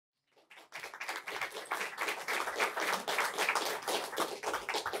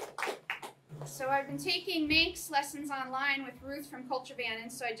I've been taking Manx lessons online with Ruth from Culture Vannin,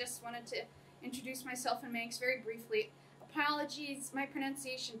 so I just wanted to introduce myself in Manx very briefly. Apologies, my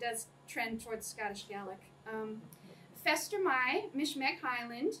pronunciation does trend towards Scottish Gaelic. Fester Mai, Mish Meg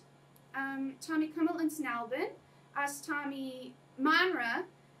Hyland, Tommy Cumberland's Nalbin, as Tommy Manra,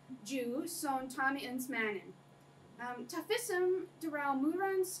 Jew, son Tommy ins Mannin. Tafism Durao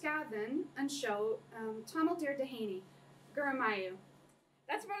Muran Scathan and show Tomal Der Dehaney, Guramayu.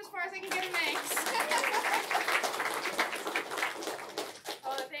 That's about as far as I can get in Manx.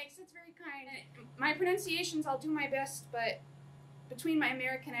 Oh, thanks. That's very kind. My pronunciations, I'll do my best, but between my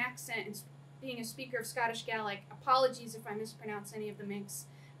American accent and being a speaker of Scottish Gaelic, apologies if I mispronounce any of the Manx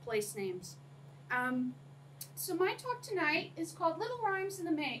place names. So my talk tonight is called Little Rhymes in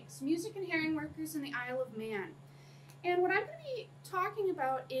the Manx, Music and Herring Workers in the Isle of Man. And what I'm going to be talking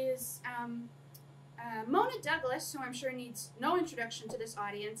about is Mona Douglas, who I'm sure needs no introduction to this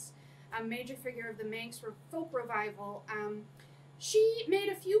audience, a major figure of the Manx folk revival. She made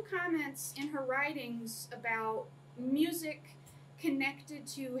a few comments in her writings about music connected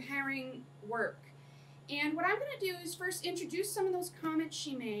to herring work. And what I'm going to do is first introduce some of those comments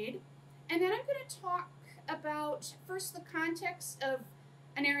she made, and then I'm going to talk about first the context of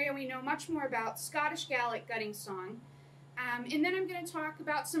an area we know much more about, Scottish Gaelic gutting song. And then I'm going to talk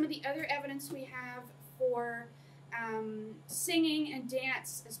about some of the other evidence we have for singing and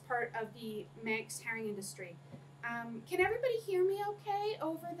dance as part of the Manx herring industry. Can everybody hear me okay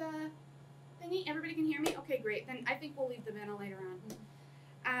over the thingy? Everybody can hear me? Okay, great. Then I think we'll leave the ventilator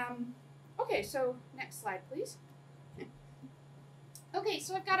on. Okay, so next slide, please. Okay,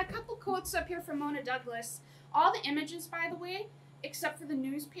 so I've got a couple quotes up here from Mona Douglas. All the images, by the way, except for the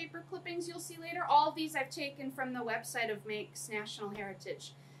newspaper clippings you'll see later, all of these I've taken from the website of Manx National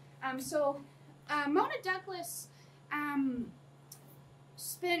Heritage. Mona Douglas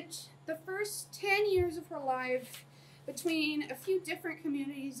spent the first 10 years of her life between a few different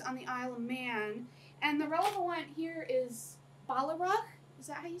communities on the Isle of Man, and the relevant one here is Ballarat. Is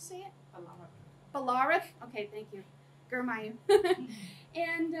that how you say it? Ballarat. Ballarat? Okay, thank you. Gurmayu.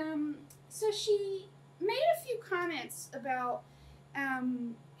 And so she made a few comments about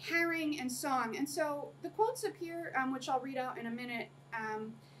herring and song. And so the quotes up here, which I'll read out in a minute,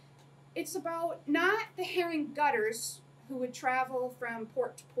 it's about not the herring gutters who would travel from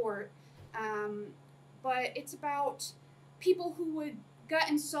port to port, but it's about people who would gut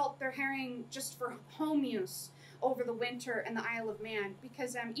and salt their herring just for home use over the winter in the Isle of Man.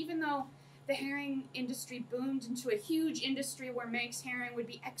 Because even though the herring industry boomed into a huge industry where Manx herring would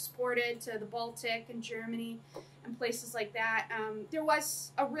be exported to the Baltic and Germany and places like that, there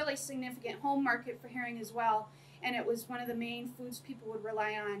was a really significant home market for herring as well, and it was one of the main foods people would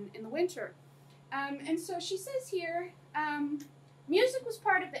rely on in the winter. And so she says here, music was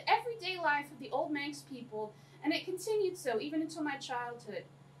part of the everyday life of the old Manx people, and it continued so even until my childhood.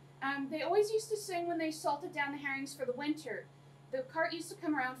 They always used to sing when they salted down the herrings for the winter. The cart used to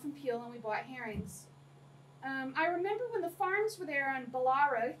come around from Peel and we bought herrings. I remember when the farms were there on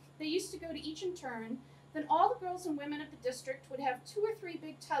Ballarat, they used to go to each in turn. Then all the girls and women of the district would have 2 or 3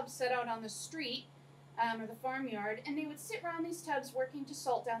 big tubs set out on the street, or the farmyard, and they would sit around these tubs working to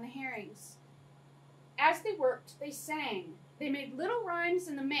salt down the herrings. As they worked, they sang. They made little rhymes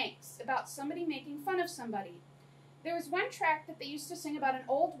in the Manx about somebody making fun of somebody. There was one track that they used to sing about an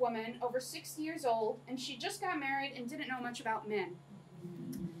old woman over 60 years old, and she just got married and didn't know much about men.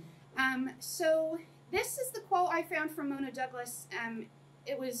 So this is the quote I found from Mona Douglas.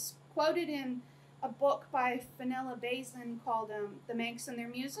 It was quoted in a book by Fenella Basin called The Manx and Their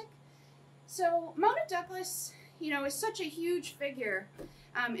Music. So Mona Douglas, is such a huge figure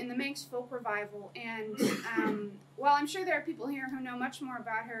in the Manx folk revival, and while I'm sure there are people here who know much more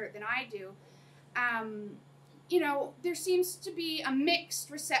about her than I do, there seems to be a mixed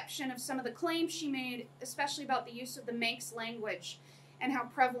reception of some of the claims she made, especially about the use of the Manx language and how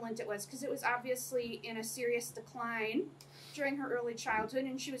prevalent it was, because it was obviously in a serious decline during her early childhood,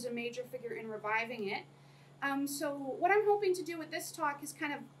 and she was a major figure in reviving it. So what I'm hoping to do with this talk is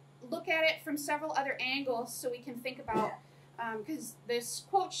kind of look at it from several other angles so we can think about, because this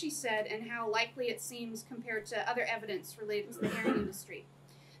quote she said and how likely it seems compared to other evidence related to the herring industry.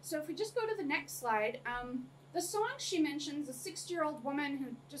 So if we just go to the next slide, the song she mentions, a 60-year-old woman who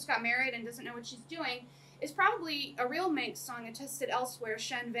just got married and doesn't know what she's doing, is probably a real Manx song attested elsewhere,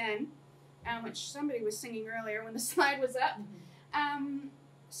 Shen Ven, which somebody was singing earlier when the slide was up.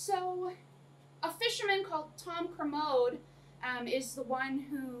 So a fisherman called Tom Kermode is the one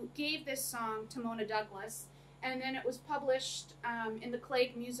who gave this song to Mona Douglas, and then it was published in the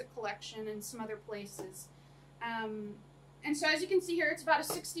Clegg Music Collection and some other places. And so as you can see here, it's about a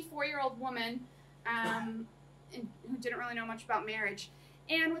 64-year-old woman and who didn't really know much about marriage.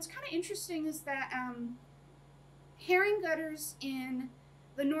 And what's kind of interesting is that herring gutters in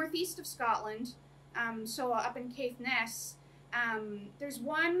the northeast of Scotland, so up in Caithness, there's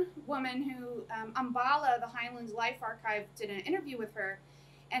one woman who, Umbala, the Highlands Life Archive, did an interview with her,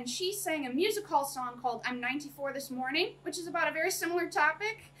 and she sang a music hall song called I'm 94 This Morning, which is about a very similar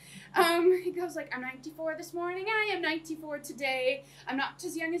topic. It goes like, I'm 94 this morning, I am 94 today. I'm not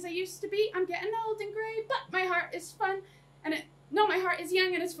as young as I used to be. I'm getting old and gray, but my heart is fun. No, my heart is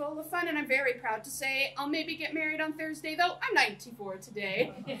young and is full of fun, and I'm very proud to say I'll maybe get married on Thursday, though I'm 94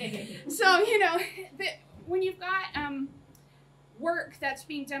 today. So, you know, when you've got work that's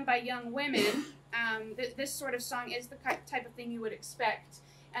being done by young women, this sort of song is the type of thing you would expect.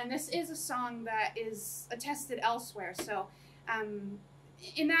 And this is a song that is attested elsewhere. So,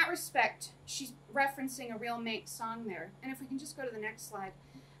 in that respect, she's referencing a real Manx song there. And if we can just go to the next slide.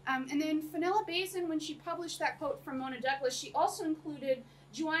 And then Fenella Bazin, when she published that quote from Mona Douglas, she also included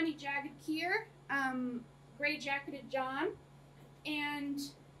Juani Jagged Kier, Grey Jacketed John. And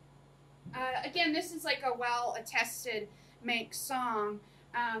again, this is like a well-attested Manx song.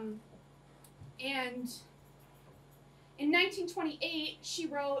 And in 1928, she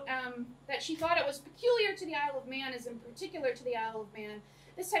wrote that she thought it was peculiar to the Isle of Man, as in particular to the Isle of Man.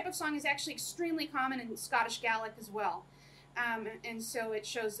 This type of song is actually extremely common in Scottish Gaelic as well. And so it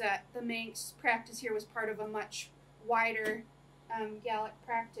shows that the Manx practice here was part of a much wider Gaelic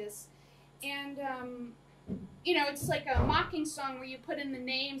practice. And, you know, it's like a mocking song where you put in the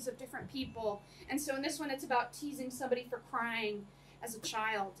names of different people. And so in this one, it's about teasing somebody for crying as a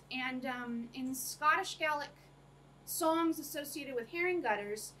child. And in Scottish Gaelic songs associated with herring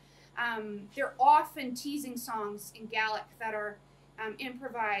gutters, they're often teasing songs in Gaelic that are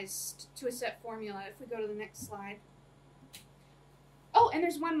improvised to a set formula. If we go to the next slide. Oh, and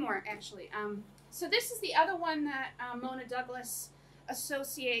there's one more, actually. So this is the other one that Mona Douglas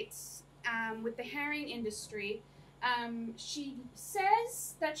associates with the herring industry. She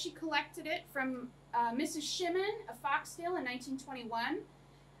says that she collected it from Mrs. Shimmin of Foxdale in 1921.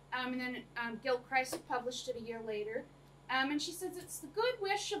 And then Gilchrist published it a year later. And she says it's the good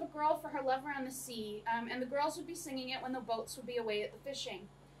wish of a girl for her lover on the sea, and the girls would be singing it when the boats would be away at the fishing.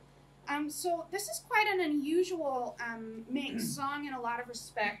 So this is quite an unusual Manx song in a lot of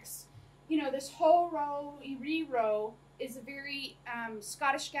respects. You know, this ho ro I re ro is a very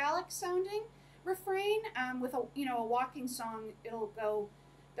Scottish Gaelic sounding refrain. With a walking song,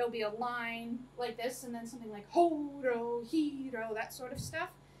 there'll be a line like this, and then something like ho ro he ro, that sort of stuff.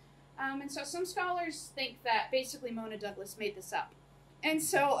 And so some scholars think that basically Mona Douglas made this up. And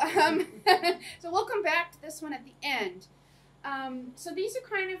so so we'll come back to this one at the end. So these are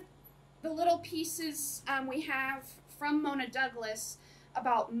kind of the little pieces we have from Mona Douglas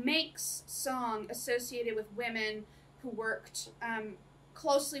about Manx song associated with women who worked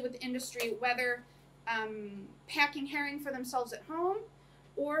closely with the industry, whether packing herring for themselves at home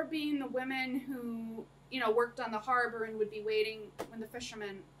or being the women who, you know, worked on the harbor and would be waiting when the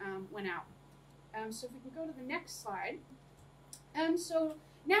fishermen went out. So if we can go to the next slide. So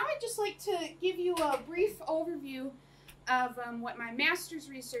now I'd just like to give you a brief overview of what my master's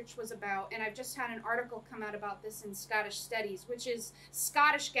research was about, and I've just had an article come out about this in Scottish Studies, which is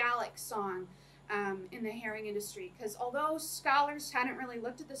Scottish Gaelic song in the herring industry. Because although scholars hadn't really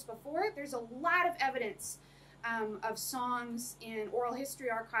looked at this before, there's a lot of evidence of songs in oral history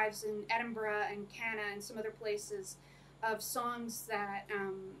archives in Edinburgh and Canna and some other places, of songs that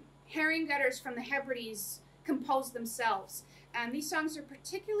herring gutters from the Hebrides composed themselves. And these songs are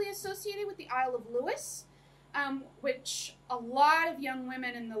particularly associated with the Isle of Lewis, which a lot of young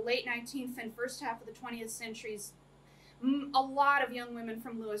women in the late 19th and first half of the 20th centuries, a lot of young women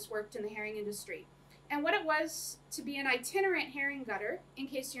from Lewis worked in the herring industry. And what it was to be an itinerant herring gutter, in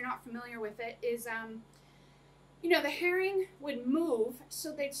case you're not familiar with it, is, you know, the herring would move,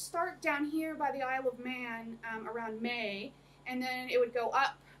 so they'd start down here by the Isle of Man around May, and then it would go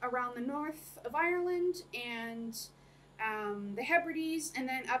up around the north of Ireland and the Hebrides, and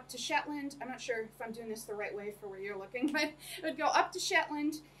then up to Shetland. I'm not sure if I'm doing this the right way for where you're looking, but it would go up to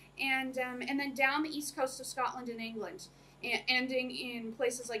Shetland and then down the east coast of Scotland and England, ending in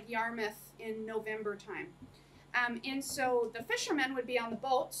places like Yarmouth in November time. And so the fishermen would be on the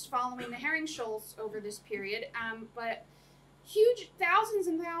boats following the herring shoals over this period, but huge thousands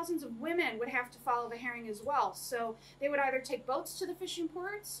and thousands of women would have to follow the herring as well. So they would either take boats to the fishing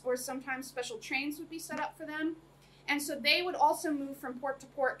ports, or sometimes special trains would be set up for them. And so they would also move from port to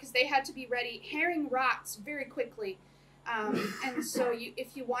port because they had to be ready. Herring rots very quickly. And so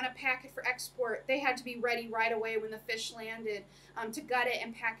if you want to pack it for export, they had to be ready right away when the fish landed to gut it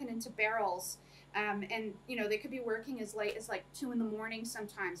and pack it into barrels. And, you know, they could be working as late as like 2 in the morning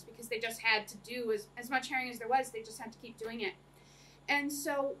sometimes because they just had to do as much herring as there was. They just had to keep doing it. And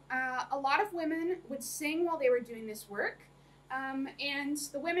so a lot of women would sing while they were doing this work. And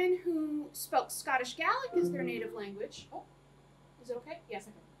the women who spoke Scottish Gaelic as their native language, oh, is it okay? Yes,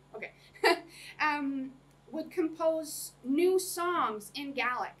 I can. Okay. Would compose new songs in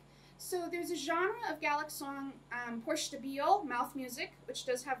Gaelic. So there's a genre of Gaelic song, Porch Bio, mouth music, which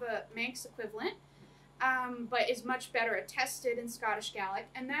does have a Manx equivalent, but is much better attested in Scottish Gaelic.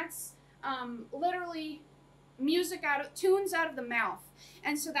 And that's literally music tunes out of the mouth.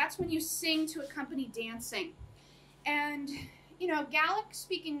 And so that's when you sing to accompany dancing. And, you know,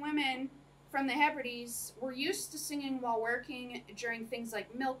 Gaelic-speaking women from the Hebrides were used to singing while working during things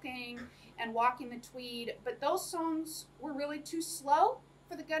like milking and walking the Tweed, but those songs were really too slow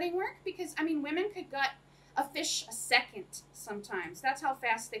for the gutting work because, I mean, women could gut a fish a second sometimes. That's how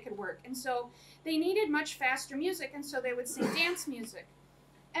fast they could work. And so they needed much faster music, and so they would sing dance music.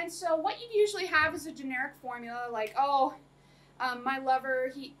 And so what you usually have is a generic formula like, oh, my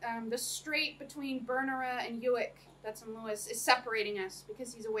lover, the strait between Bernera and Uick, that's in Lewis, is separating us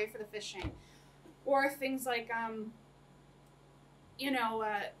because he's away for the fishing. Or things like, you know,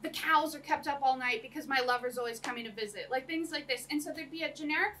 the cows are kept up all night because my lover's always coming to visit. Like things like this. And so there'd be a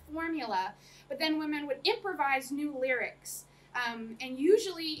generic formula, but then women would improvise new lyrics. And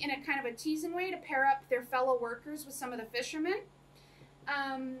usually in a kind of a teasing way to pair up their fellow workers with some of the fishermen.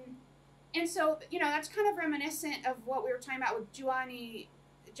 And so, you know, that's kind of reminiscent of what we were talking about with Juani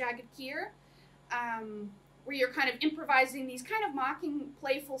Jagged Kier, where you're kind of improvising these kind of mocking,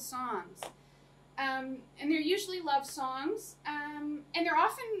 playful songs. And they're usually love songs, and they're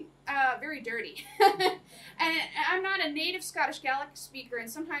often very dirty. And I'm not a native Scottish Gaelic speaker, and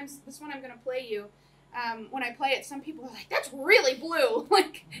sometimes this one I'm going to play you, when I play it, some people are like, that's really blue.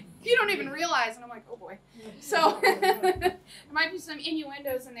 Like, you don't even realize. And I'm like, oh boy. So there might be some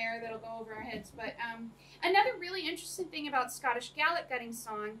innuendos in there that'll go over our heads. But another really interesting thing about Scottish Gaelic gutting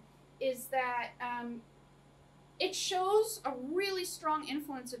song is that it shows a really strong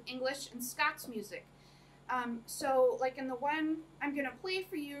influence of English and Scots music. So, like in the one I'm going to play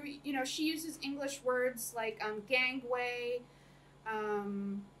for you, you know, she uses English words like gangway,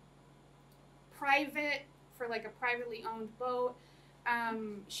 private, for like a privately owned boat.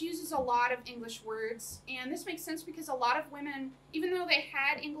 She uses a lot of English words, and this makes sense because a lot of women, even though they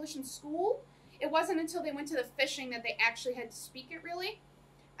had English in school, it wasn't until they went to the fishing that they actually had to speak it really.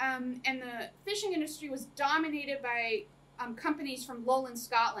 And the fishing industry was dominated by companies from lowland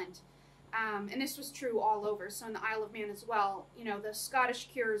Scotland. And this was true all over, so in the Isle of Man as well. You know, the Scottish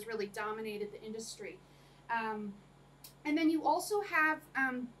kipperers really dominated the industry. And then you also have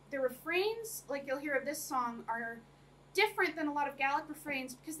the refrains, like you'll hear of this song, are different than a lot of Gaelic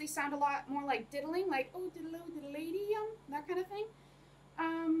refrains because they sound a lot more like diddling, like, oh, diddle-o, diddle-lady-yum, that kind of thing.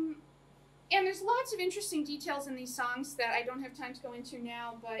 And there's lots of interesting details in these songs that I don't have time to go into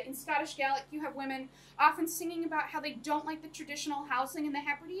now, but in Scottish Gaelic you have women often singing about how they don't like the traditional housing in the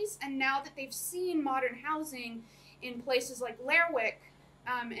Hebrides, and now that they've seen modern housing in places like Lerwick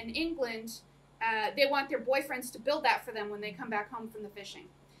and England, they want their boyfriends to build that for them when they come back home from the fishing.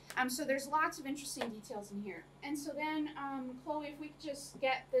 So there's lots of interesting details in here. And so then, Chloe, if we could just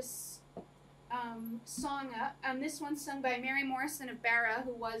get this song up. This one's sung by Mary Morrison of Barra,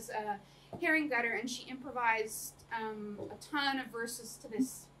 who was a herring gutter, and she improvised a ton of verses to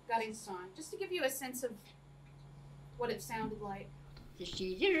this gutting song, just to give you a sense of what it sounded like.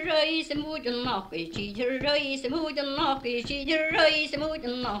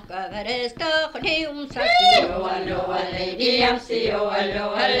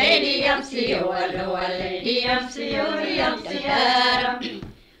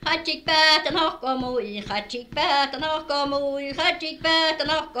 Hatchik bat and hockamui, hatchik bat and hockamui, hatchik bat and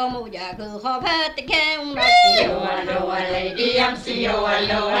hockamui, Yaku hop at the count. Hello, a lady, hello, a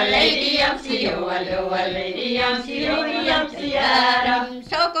lady, hello, a lady,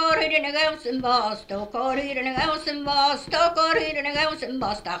 so corrid in a house and boss, so corrid in a house and boss, so corrid in a house and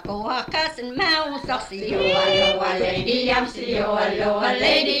boss, taco, hackas and mouse, hello, a lady, hello, a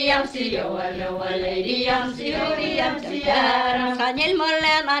lady, hello, a lady, Daniel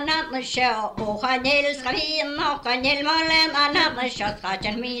Molan. Not the show, oh, Hanel, Scalin, no, Hanel Molan, and not the shot,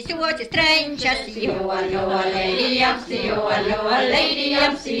 catching me, so what is strange, hello, a lady, hello, a lady,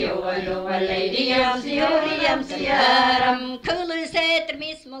 hello, a lady,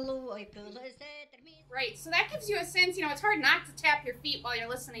 Right, so that gives you a sense, you know, it's hard not to tap your feet while you're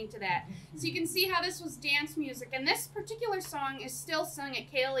listening to that. So you can see how this was dance music, and this particular song is still sung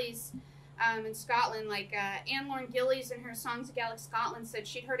at Cayley's in Scotland. Like Anne Lorne Gillies in her Songs of Gaelic Scotland said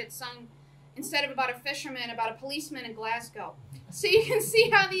she'd heard it sung instead of about a fisherman, about a policeman in Glasgow. So you can see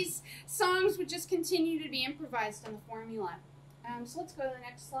how these songs would just continue to be improvised on the formula. So let's go to the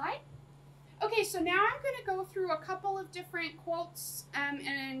next slide. Okay, so now I'm going to go through a couple of different quotes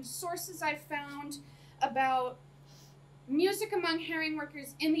and sources I've found about music among herring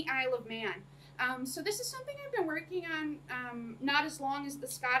workers in the Isle of Man. So this is something I've been working on not as long as the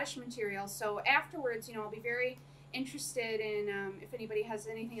Scottish material. So afterwards, you know, I'll be very interested in if anybody has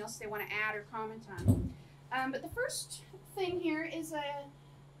anything else they want to add or comment on. But the first thing here is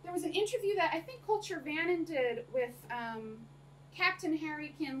there was an interview that I think Culture Vannin did with Captain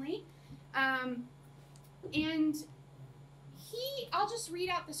Harry Kinley. And I'll just read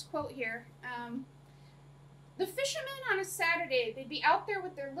out this quote here. The fishermen on a Saturday, they'd be out there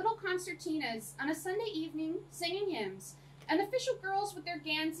with their little concertinas on a Sunday evening singing hymns, and the fisher girls with their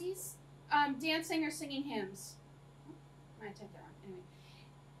gansies dancing or singing hymns. I typed that wrong.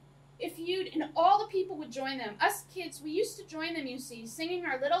 Anyway. And all the people would join them. Us kids, we used to join them, you see, singing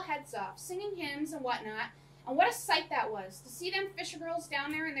our little heads off, singing hymns and whatnot. And what a sight that was, to see them fisher girls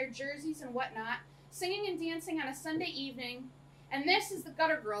down there in their jerseys and whatnot, singing and dancing on a Sunday evening. And this is the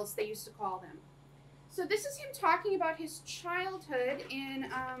gutter girls, they used to call them. So this is him talking about his childhood in,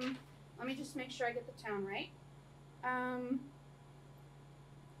 let me just make sure I get the town right,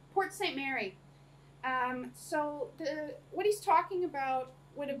 Port St. Mary. So what he's talking about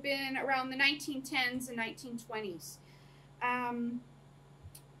would have been around the 1910s and 1920s.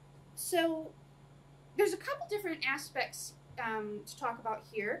 So there's a couple different aspects to talk about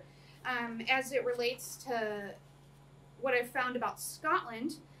here as it relates to what I've found about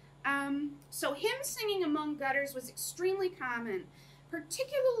Scotland. So hymn singing among gutters was extremely common,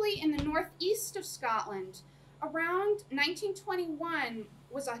 particularly in the northeast of Scotland. Around 1921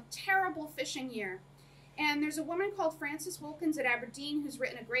 was a terrible fishing year. And there's a woman called Frances Wilkins at Aberdeen who's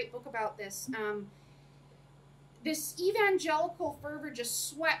written a great book about this. This evangelical fervor just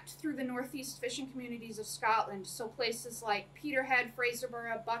swept through the northeast fishing communities of Scotland. So places like Peterhead,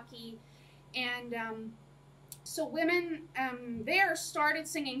 Fraserburgh, Buckie, and so women there started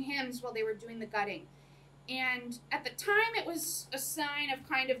singing hymns while they were doing the gutting. And at the time it was a sign of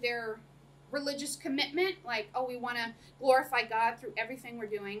kind of their religious commitment, like, oh, we want to glorify God through everything we're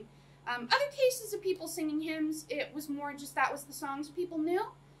doing. Other cases of people singing hymns, it was more just that was the songs people knew.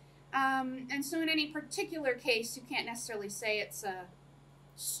 And so in any particular case, you can't necessarily say it's a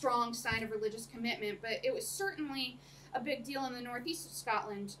strong sign of religious commitment, but it was certainly a big deal in the northeast of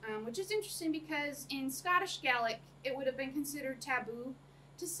Scotland, which is interesting because in Scottish Gaelic, it would have been considered taboo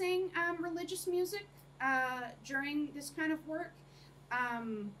to sing religious music during this kind of work.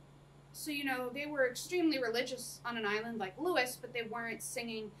 So, you know, they were extremely religious on an island like Lewis, but they weren't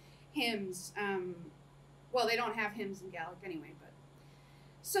singing hymns. Well, they don't have hymns in Gaelic anyway, but.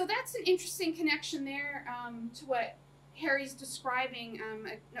 So that's an interesting connection there to what Harry's describing,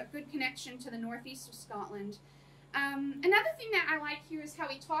 a good connection to the northeast of Scotland. Another thing that I like here is how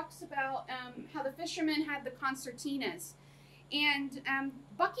he talks about how the fishermen had the concertinas. And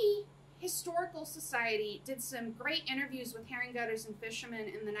Buckie Historical Society did some great interviews with herring gutters and fishermen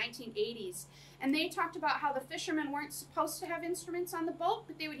in the 1980s. And they talked about how the fishermen weren't supposed to have instruments on the boat,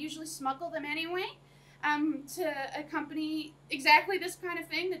 but they would usually smuggle them anyway to accompany exactly this kind of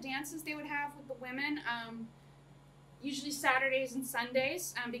thing, the dances they would have with the women, usually Saturdays and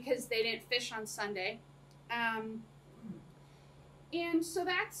Sundays, because they didn't fish on Sunday. And so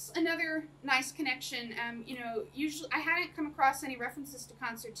that's another nice connection. You know, usually I hadn't come across any references to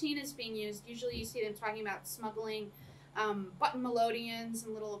concertinas being used. Usually you see them talking about smuggling button melodeons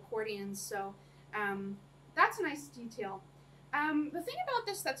and little accordions. So that's a nice detail. The thing about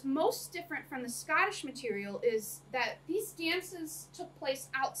this that's most different from the Scottish material is that these dances took place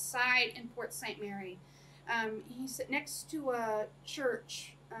outside in Port St. Mary. He's next to a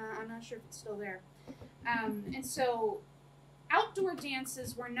church. I'm not sure if it's still there. And so outdoor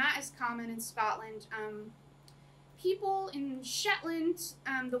dances were not as common in Scotland. People in Shetland,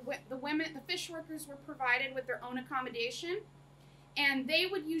 the women, the fish workers were provided with their own accommodation, and they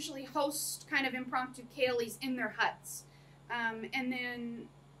would usually host kind of impromptu ceilidhs in their huts. And then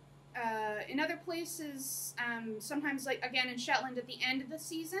in other places, sometimes, like again in Shetland, at the end of the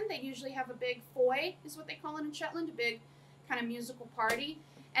season, they usually have a big foy, is what they call it in Shetland, a big kind of musical party.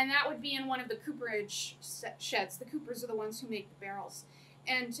 And that would be in one of the cooperage sheds. The coopers are the ones who make the barrels.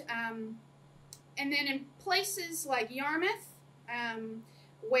 And then in places like Yarmouth,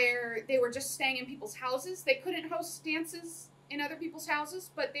 where they were just staying in people's houses, they couldn't host dances in other people's houses,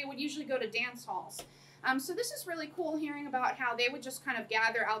 but they would usually go to dance halls. So this is really cool hearing about how they would just kind of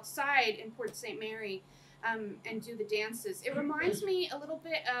gather outside in Port St. Mary and do the dances. It reminds me a little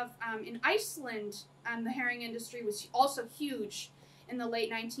bit of in Iceland, the herring industry was also huge in the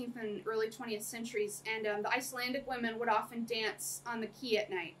late 19th and early 20th centuries, and the Icelandic women would often dance on the quay at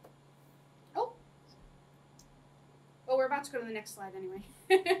night. Oh, well, we're about to go to the next slide anyway.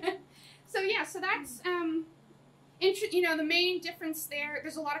 So yeah, so that's you know, the main difference there.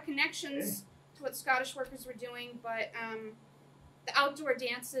 There's a lot of connections to what Scottish workers were doing, but the outdoor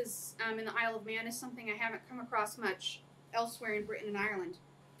dances in the Isle of Man is something I haven't come across much elsewhere in Britain and Ireland.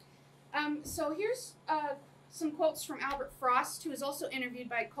 So here's some quotes from Albert Frost, who was also interviewed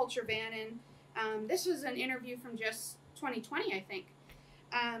by Culture Vannin. This was an interview from just 2020, I think.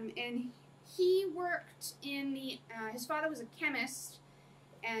 And he worked in the, his father was a chemist,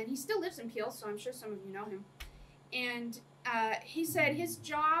 and he still lives in Peel, so I'm sure some of you know him. And he said his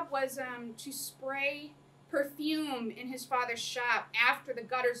job was to spray perfume in his father's shop after the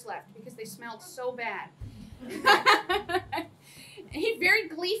gutters left because they smelled so bad. He very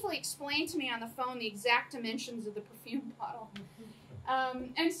gleefully explained to me on the phone the exact dimensions of the perfume bottle.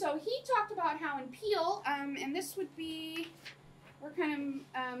 And so he talked about how in Peel, and this would be, we're kind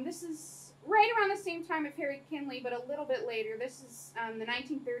of, this is right around the same time of Harry Kinley, but a little bit later. This is the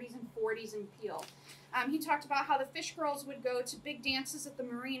 1930s and 40s in Peel. He talked about how the fish girls would go to big dances at the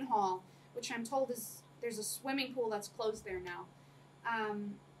Marine Hall, which I'm told is, there's a swimming pool that's closed there now.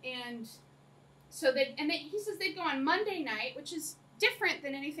 And so he says they'd go on Monday night, which is different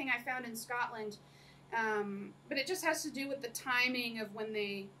than anything I found in Scotland. But it just has to do with the timing of when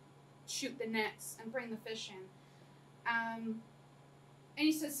they shoot the nets and bring the fish in. And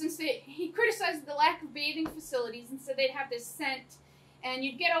he says he criticized the lack of bathing facilities and said they'd have this scent, and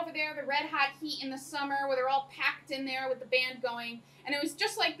you'd get over there, the red hot heat in the summer where they're all packed in there with the band going, and it was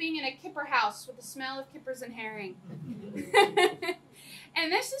just like being in a kipper house with the smell of kippers and herring.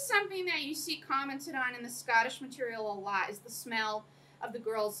 And this is something that you see commented on in the Scottish material a lot, is the smell of the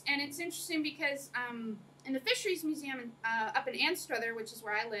girls. And it's interesting because in the Fisheries Museum up in Anstruther, which is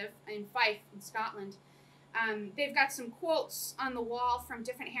where I live, in Fife, in Scotland, they've got some quotes on the wall from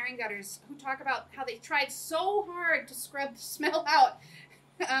different herring gutters who talk about how they tried so hard to scrub the smell out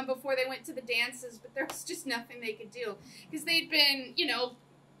before they went to the dances, but there was just nothing they could do because they'd been, you know,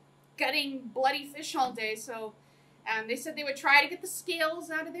 gutting bloody fish all day. So they said they would try to get the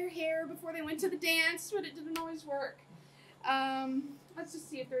scales out of their hair before they went to the dance, but it didn't always work. Let's just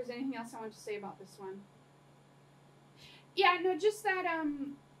see if there's anything else I want to say about this one. Yeah, no, just that,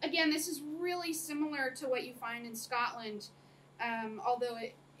 again, this is really similar to what you find in Scotland, although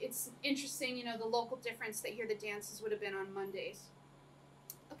it's interesting, you know, the local difference that here the dances would have been on Mondays.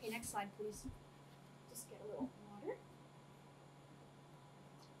 Okay, next slide, please. Just get a little water.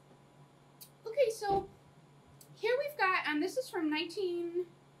 Okay, so here we've got, this is from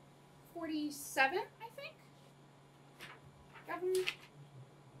 1947, I think. Governor?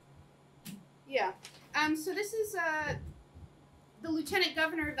 Yeah. So this is the Lieutenant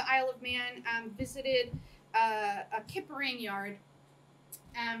Governor of the Isle of Man visited a kippering yard.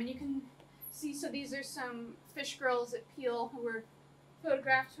 And you can see, so these are some fish girls at Peel who were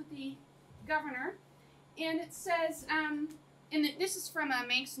photographed with the governor. And it says, this is from a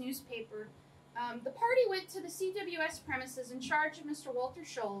Manx newspaper, the party went to the CWS premises in charge of Mr. Walter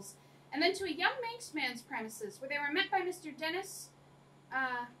Scholes, and then to a young Manx man's premises, where they were met by Mr. Dennis,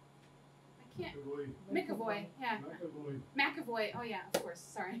 McAvoy, yeah. McAvoy, oh yeah, of course,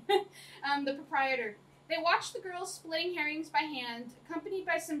 sorry. The proprietor. They watched the girls splitting herrings by hand, accompanied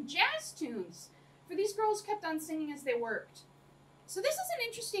by some jazz tunes, for these girls kept on singing as they worked. So this is an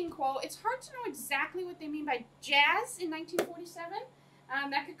interesting quote. It's hard to know exactly what they mean by jazz in 1947.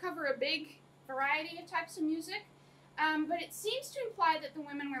 That could cover a big variety of types of music, but it seems to imply that the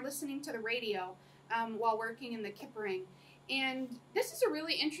women were listening to the radio while working in the kippering. And this is a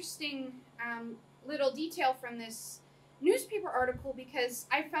really interesting little detail from this newspaper article because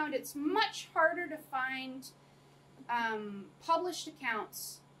I found it's much harder to find published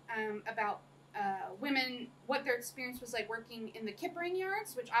accounts about women, what their experience was like working in the kippering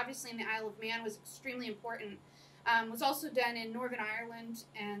yards, which obviously in the Isle of Man was extremely important. Was also done in Northern Ireland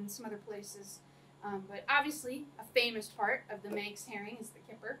and some other places. But obviously a famous part of the Manx herring is the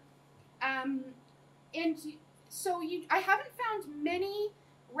kipper. And so I haven't found many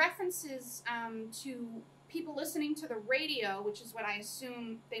references to people listening to the radio, which is what I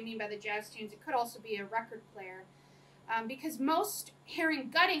assume they mean by the jazz tunes. It could also be a record player, because most herring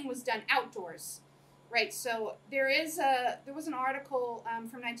gutting was done outdoors, right? So there was an article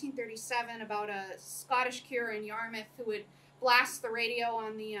from 1937 about a Scottish curer in Yarmouth who would blast the radio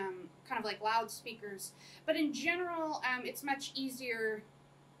on the kind of like loudspeakers. But in general, it's much easier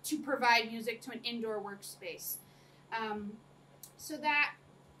to provide music to an indoor workspace. So that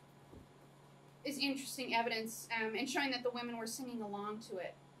is interesting evidence and showing that the women were singing along to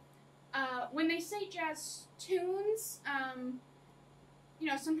it. When they say jazz tunes, you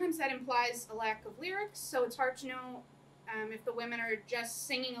know, sometimes that implies a lack of lyrics, so it's hard to know if the women are just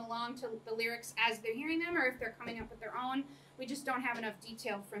singing along to the lyrics as they're hearing them or if they're coming up with their own. We just don't have enough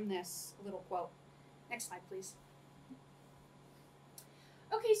detail from this little quote. Next slide, please.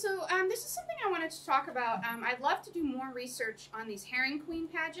 Okay, so this is something I wanted to talk about. I'd love to do more research on these herring queen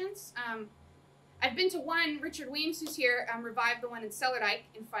pageants. I've been to one. Richard Weems, who's here, revived the one in Celtic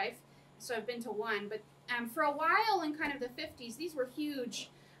in Fife, so I've been to one. But for a while in kind of the 50s, these were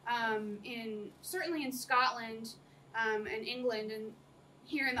huge, certainly in Scotland and England, and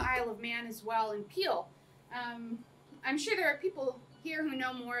here in the Isle of Man as well, in Peel. I'm sure there are people here who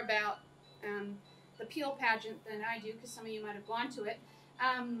know more about the Peel pageant than I do, because some of you might have gone to it.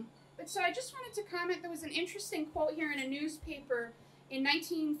 But so I just wanted to comment, there was an interesting quote here in a newspaper in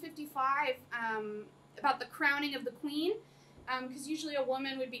 1955 about the crowning of the queen, because usually a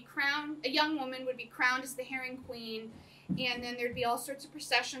woman would be crowned, a young woman would be crowned as the herring queen, and then there'd be all sorts of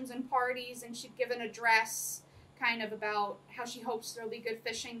processions and parties, and she'd give an address kind of about how she hopes there'll be good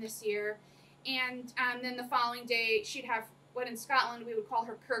fishing this year. And then the following day she'd have what in Scotland we would call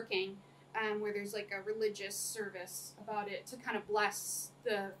her kirking, where there's like a religious service about it to kind of bless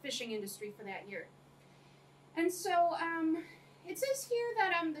the fishing industry for that year. And so it says here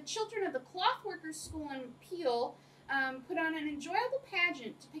that the children of the Clothworkers School in Peel put on an enjoyable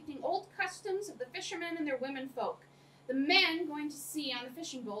pageant depicting old customs of the fishermen and their womenfolk, the men going to sea on the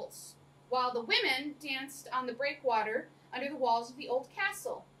fishing boats, while the women danced on the breakwater under the walls of the old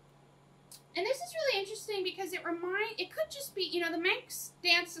castle. And this is really interesting because it could just be, you know, the Manx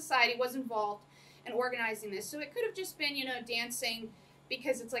Dance Society was involved in organizing this, so it could have just been, you know, dancing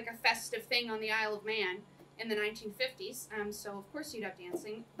because it's like a festive thing on the Isle of Man in the 1950s, so of course you'd have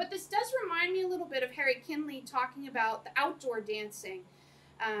dancing. But this does remind me a little bit of Harry Kinley talking about the outdoor dancing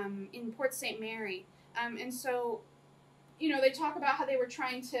in Port St. Mary. And so, you know, they talk about how they were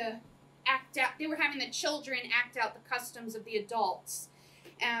trying to they were having the children act out the customs of the adults.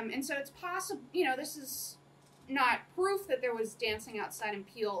 And so it's possible, you know, this is not proof that there was dancing outside in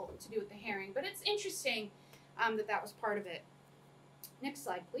Peel to do with the herring, but it's interesting that was part of it. Next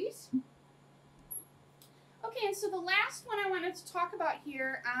slide, please. Okay, and so the last one I wanted to talk about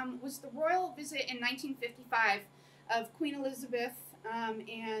here was the royal visit in 1955 of Queen Elizabeth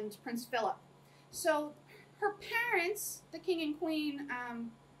and Prince Philip. So her parents, the King and Queen,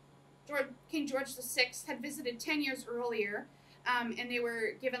 King George VI, had visited 10 years earlier, and they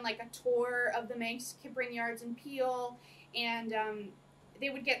were given like a tour of the Manx kippering yards in Peel, and they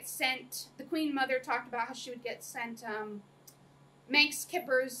would get sent, the Queen Mother talked about how she would get sent Manx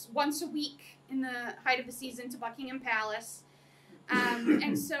kippers once a week in the height of the season to Buckingham Palace.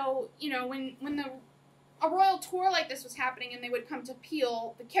 And so, you know, when a royal tour like this was happening and they would come to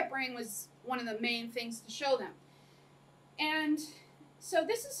Peel, the kippering was one of the main things to show them. And so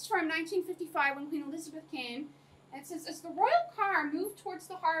this is from 1955 when Queen Elizabeth came. And it says, as the royal car moved towards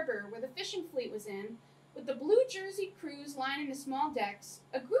the harbor where the fishing fleet was in, with the blue jersey crews lining the small decks,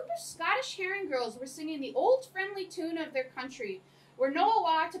 a group of Scottish herring girls were singing the old friendly tune of their country, "We're no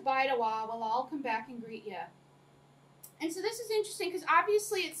awa to bide awa, we'll all come back and greet ya." And so this is interesting because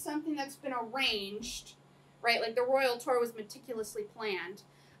obviously it's something that's been arranged, right? Like the royal tour was meticulously planned.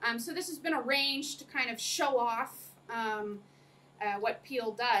 So this has been arranged to kind of show off what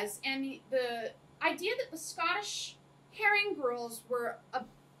Peel does. And the idea that the Scottish herring girls were a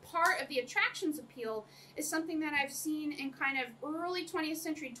part of the attractions of Peel is something that I've seen in kind of early 20th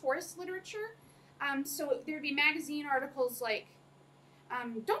century tourist literature. So there'd be magazine articles like,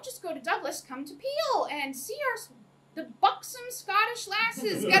 don't just go to Douglas, come to Peel and see the buxom Scottish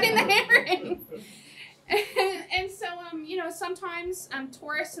lasses getting the herring. And so, you know, sometimes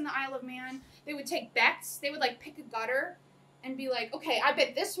tourists in the Isle of Man, they would take bets. They would like pick a gutter and be like, okay, I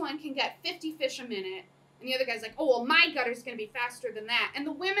bet this one can get 50 fish a minute. And the other guy's like, oh, well, my gutter's going to be faster than that. And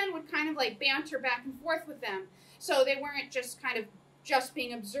the women would kind of like banter back and forth with them. So they weren't just kind of just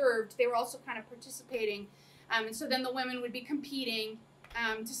being observed. They were also kind of participating. And so then the women would be competing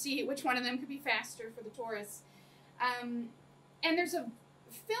to see which one of them could be faster for the tourists. And there's a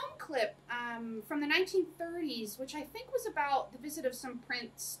film clip from the 1930s, which I think was about the visit of some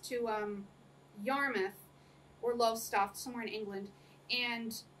prince to Yarmouth or Lowestoft, somewhere in England.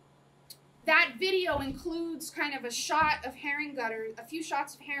 And that video includes kind of a shot of herring gutters, a few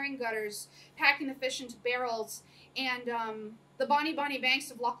shots of herring gutters packing the fish into barrels, and the Bonnie Bonnie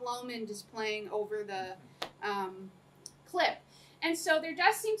Banks of Loch Lomond is playing over the clip. And so there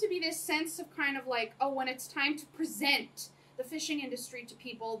does seem to be this sense of kind of like, oh, when it's time to present the fishing industry to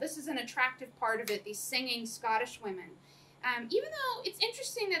people, this is an attractive part of it, these singing Scottish women. Even though it's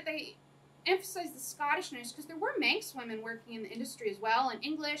interesting that they emphasize the Scottishness, because there were Manx women working in the industry as well, and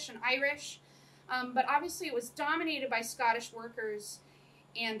English and Irish, but obviously it was dominated by Scottish workers,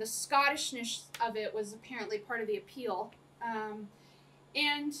 and the Scottishness of it was apparently part of the appeal. And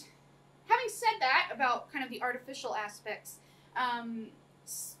having said that about kind of the artificial aspects,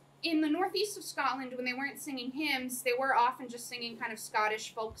 in the northeast of Scotland, when they weren't singing hymns, they were often just singing kind of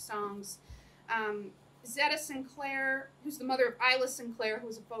Scottish folk songs. Zetta Sinclair, who's the mother of Isla Sinclair, who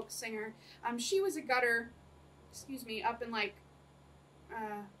was a folk singer, she was a gutter, up in like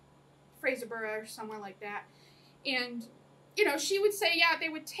Fraserburgh or somewhere like that. And, you know, she would say, yeah, they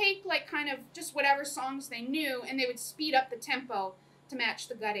would take like kind of just whatever songs they knew and they would speed up the tempo to match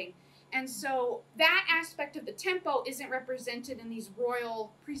the gutting. And so that aspect of the tempo isn't represented in these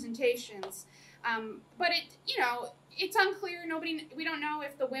royal presentations. But it, you know, it's unclear. We don't know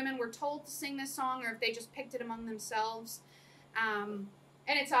if the women were told to sing this song or if they just picked it among themselves. And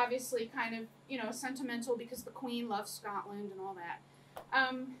it's obviously kind of, you know, sentimental because the Queen loves Scotland and all that.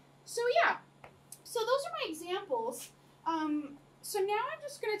 So yeah, so those are my examples. So now I'm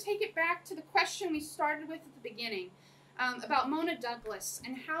just going to take it back to the question we started with at the beginning. About Mona Douglas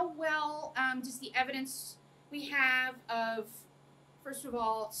and how well does the evidence we have of, first of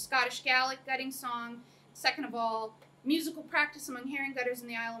all, Scottish Gaelic gutting song, second of all, musical practice among herring gutters in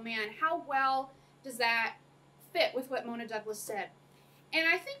the Isle of Man, how well does that fit with what Mona Douglas said? And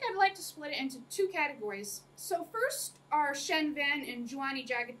I think I'd like to split it into two categories. So first are Shen Ven and Juani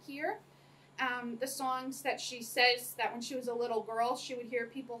Jagged Kier, the songs that she says that when she was a little girl she would hear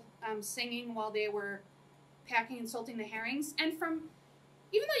people singing while they were packing and salting the herrings. And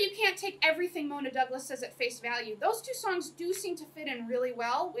even though you can't take everything Mona Douglas says at face value, those two songs do seem to fit in really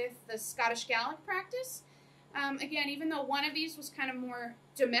well with the Scottish Gaelic practice. Again, even though one of these was kind of more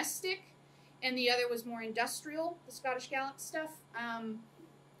domestic and the other was more industrial, the Scottish Gaelic stuff,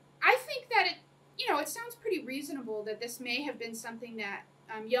 I think that it sounds pretty reasonable that this may have been something that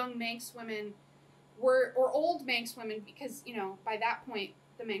young Manx women or old Manx women, because, you know, by that point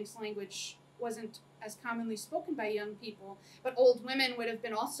the Manx language wasn't as commonly spoken by young people, but old women would have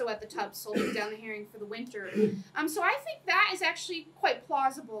been also at the tub salting down the herring for the winter. So I think that is actually quite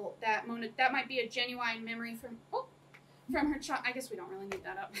plausible that that might be a genuine memory from her child. I guess we don't really need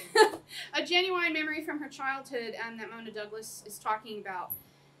that up. A genuine memory from her childhood that Mona Douglas is talking about.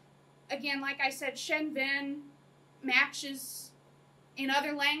 Again, like I said, Shen Ven matches in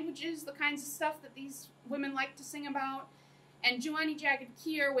other languages the kinds of stuff that these women like to sing about. And Juani Jagged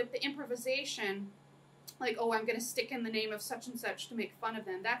Kier with the improvisation, like, oh, I'm going to stick in the name of such and such to make fun of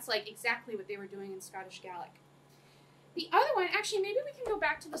them. That's like exactly what they were doing in Scottish Gaelic. The other one, actually, maybe we can go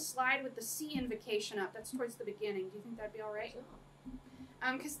back to the slide with the sea invocation up. That's towards the beginning. Do you think that'd be all right?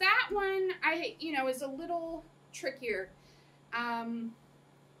 Because that one, is a little trickier.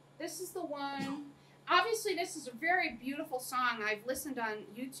 This is the one. Obviously, this is a very beautiful song. I've listened on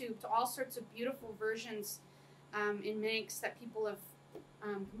YouTube to all sorts of beautiful versions in Manx that people have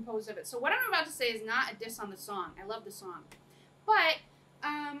composed of it. So what I'm about to say is not a diss on the song. I love the song. But,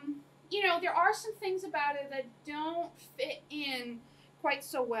 there are some things about it that don't fit in quite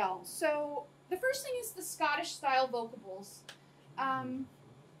so well. So the first thing is the Scottish style vocables. I'd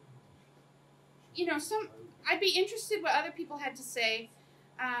be interested what other people had to say.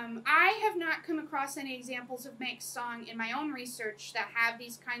 I have not come across any examples of Manx song in my own research that have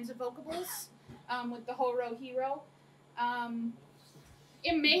these kinds of vocables with the ho-ro hero.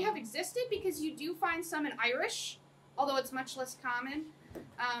 It may have existed because you do find some in Irish, although it's much less common.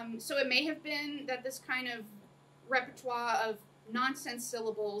 So it may have been that this kind of repertoire of nonsense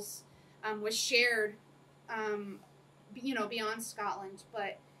syllables was shared, beyond Scotland.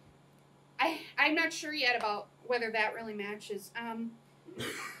 But I'm not sure yet about whether that really matches.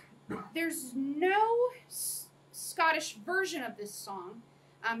 There's no Scottish version of this song,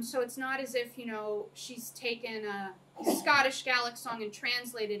 so it's not as if, she's taken a Scottish Gaelic song and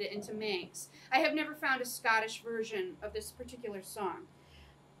translated it into Manx. I have never found a Scottish version of this particular song.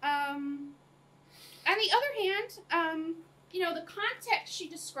 On the other hand, the context she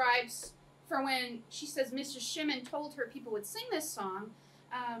describes for when she says Mrs. Shimmin told her people would sing this song,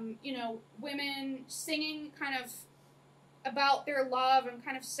 women singing kind of about their love and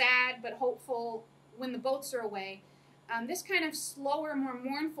kind of sad but hopeful when the boats are away. This kind of slower, more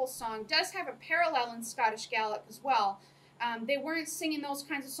mournful song does have a parallel in Scottish Gaelic as well. They weren't singing those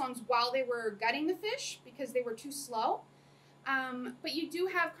kinds of songs while they were gutting the fish because they were too slow. But you do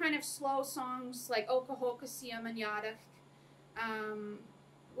have kind of slow songs like Oka Hoka Sia Manyadach,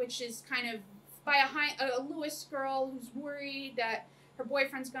 which is kind of by a Lewis girl who's worried that her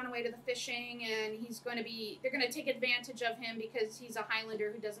boyfriend's gone away to the fishing, and they're going to take advantage of him because he's a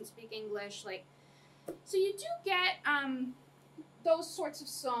Highlander who doesn't speak English. Like, so you do get those sorts of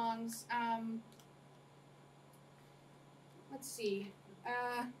songs. Let's see.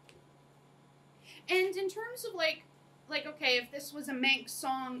 And in terms of like, okay, if this was a Manx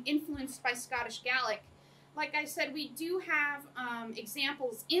song influenced by Scottish Gaelic, like I said, we do have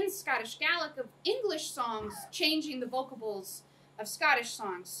examples in Scottish Gaelic of English songs changing the vocables of Scottish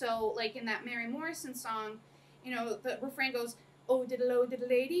songs. So, like in that Mary Morrison song, you know, the refrain goes, "Oh diddle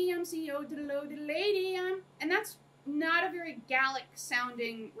lady see, oh diddle lady and that's not a very Gaelic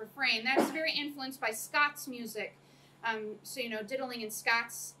sounding refrain. That's very influenced by Scots music. So, you know, diddling in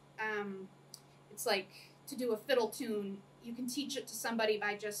Scots, it's like to do a fiddle tune. You can teach it to somebody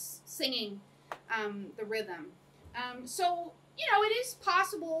by just singing the rhythm. So, you know, it is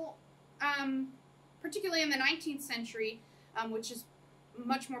possible, particularly in the 19th century, which is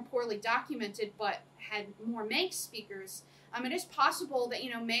much more poorly documented but had more Manx speakers. It is possible that, you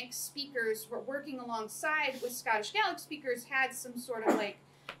know, Manx speakers were working alongside with Scottish Gaelic speakers, had some sort of like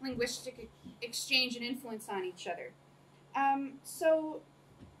linguistic exchange and influence on each other.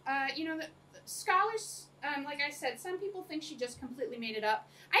 You know, the scholars, like I said, some people think she just completely made it up.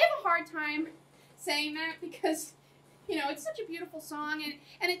 I have a hard time saying that because, you know, it's such a beautiful song,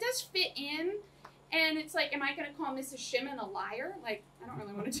 and it does fit in, and it's like, am I going to call Mrs. Shimon a liar? Like, I don't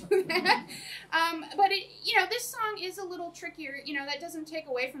really want to do that. But, you know, this song is a little trickier. You know, that doesn't take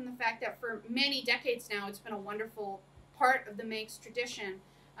away from the fact that for many decades now, it's been a wonderful part of the Manx tradition.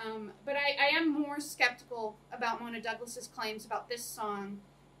 But I am more skeptical about Mona Douglas's claims about this song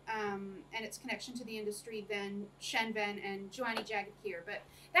and its connection to the industry than Shen Ven and Joanny Jagged here. But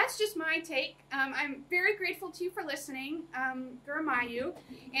that's just my take. I'm very grateful to you for listening, Guramayu,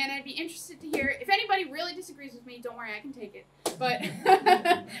 and I'd be interested to hear, if anybody really disagrees with me, don't worry, I can take it. But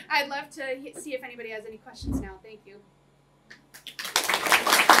I'd love to see if anybody has any questions now. Thank you.